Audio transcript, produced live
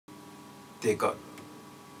Dear God,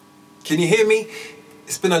 can you hear me?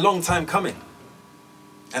 It's been a long time coming.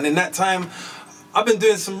 And in that time, I've been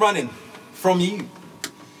doing some running from you.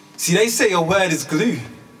 See, they say your word is glue.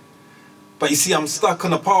 But you see, I'm stuck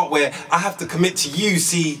on a part where I have to commit to you.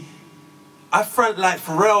 See, I front like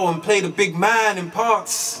Pharrell and play the big man in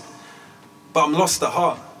parts, but I'm lost at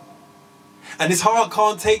heart. And this heart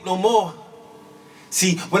can't take no more.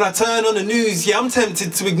 See, when I turn on the news, yeah, I'm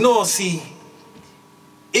tempted to ignore. See,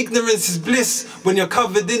 ignorance is bliss when you're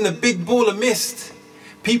covered in a big ball of mist.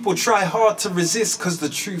 People try hard to resist because the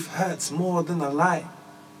truth hurts more than a lie.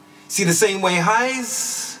 See, the same way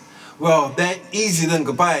highs, well, they're easier than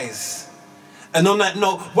goodbyes. And on that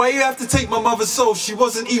note, why you have to take my mother's soul? She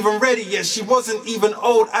wasn't even ready yet, she wasn't even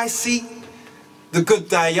old. I see the good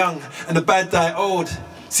die young and the bad die old.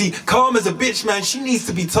 See, karma's a bitch, man, she needs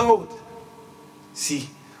to be told. See,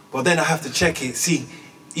 well then I have to check it. See,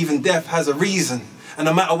 even death has a reason. And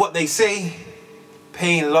no matter what they say,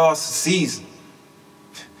 pain lasts a season.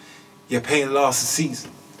 Yeah, pain lasts a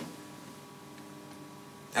season.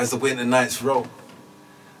 As the winter nights roll,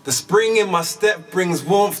 the spring in my step brings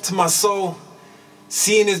warmth to my soul.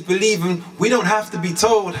 Seeing is believing, we don't have to be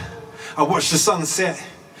told. I watch the sunset,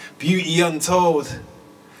 beauty untold.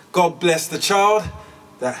 God bless the child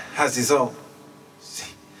that has his own.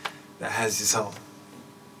 See, that has his own.